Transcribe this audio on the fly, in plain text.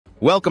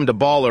Welcome to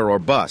Baller or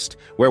Bust,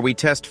 where we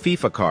test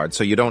FIFA cards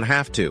so you don't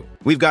have to.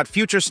 We've got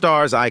Future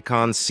Stars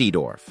icon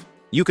Seedorf.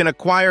 You can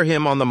acquire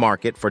him on the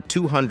market for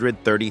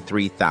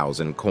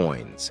 233,000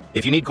 coins.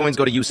 If you need coins,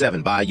 go to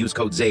U7, use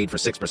code ZADE for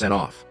 6%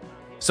 off.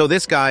 So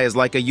this guy is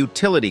like a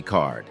utility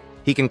card.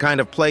 He can kind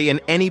of play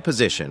in any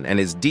position and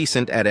is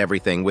decent at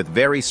everything with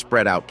very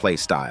spread out play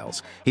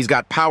styles. He's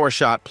got Power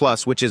Shot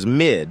Plus, which is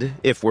mid,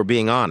 if we're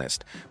being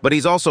honest. But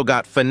he's also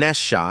got Finesse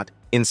Shot,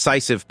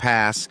 Incisive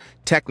Pass,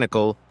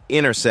 Technical,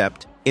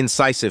 Intercept,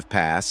 Incisive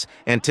Pass,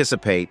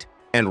 Anticipate,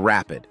 and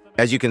Rapid.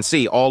 As you can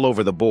see, all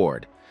over the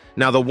board.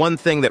 Now, the one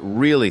thing that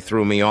really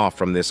threw me off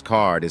from this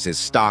card is his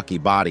stocky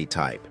body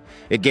type.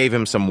 It gave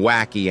him some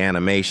wacky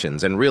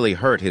animations and really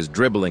hurt his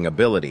dribbling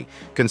ability,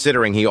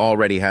 considering he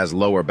already has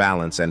lower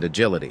balance and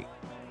agility.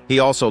 He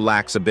also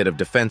lacks a bit of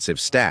defensive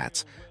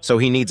stats, so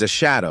he needs a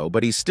shadow,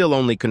 but he's still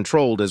only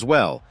controlled as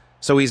well,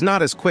 so he's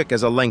not as quick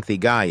as a lengthy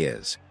guy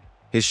is.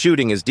 His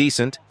shooting is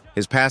decent,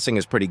 his passing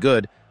is pretty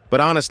good, but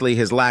honestly,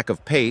 his lack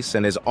of pace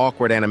and his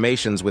awkward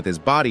animations with his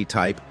body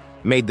type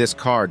made this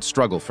card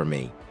struggle for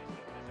me.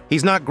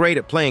 He's not great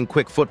at playing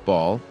quick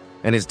football,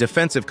 and his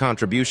defensive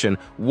contribution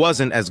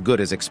wasn't as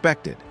good as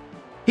expected.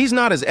 He's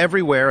not as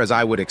everywhere as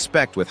I would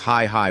expect with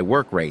high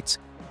work rates,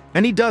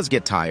 and he does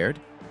get tired.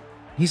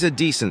 He's a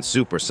decent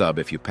super sub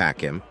if you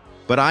pack him,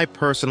 but I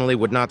personally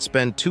would not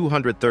spend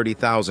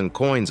 230,000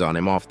 coins on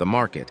him off the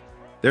market.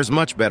 There's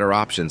much better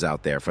options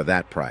out there for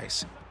that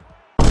price.